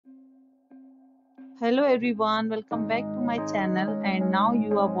Hello everyone, welcome back to my channel, and now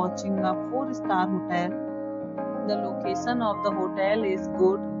you are watching a 4-star hotel. The location of the hotel is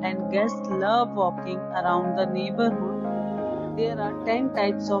good and guests love walking around the neighborhood. There are 10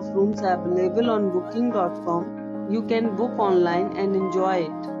 types of rooms available on booking.com. You can book online and enjoy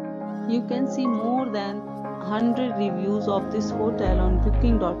it. You can see more than 100 reviews of this hotel on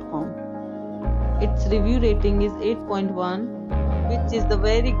booking.com. Its review rating is 8.1, which is the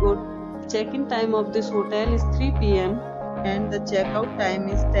very good. Check-in time of this hotel is 3 p.m. and the check-out time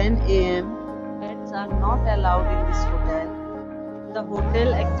is 10 a.m. Pets are not allowed in this hotel. The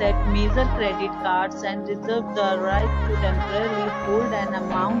hotel accepts major credit cards and reserves the right to temporarily hold an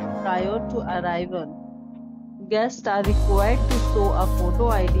amount prior to arrival. Guests are required to show a photo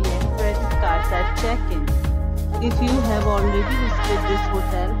ID and credit cards at check-in. If you have already visited this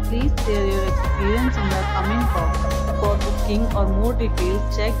hotel, please share your experience in the comment box. For booking or more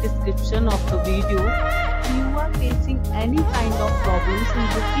details, check description of the video. If you are facing any kind of problems in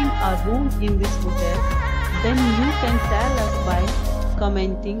booking a room in this hotel, then you can tell us by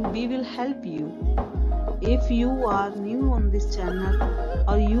commenting. We will help you. If you are new on this channel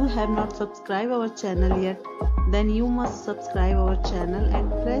or you have not subscribed our channel yet, then you must subscribe our channel and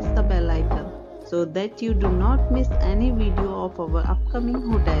press the bell icon so that you do not miss any video of our upcoming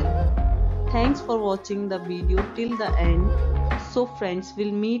hotel. Thanks for watching the video till the end. So friends,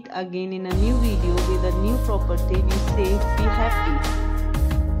 we'll meet again in a new video with a new property. Be safe, be happy.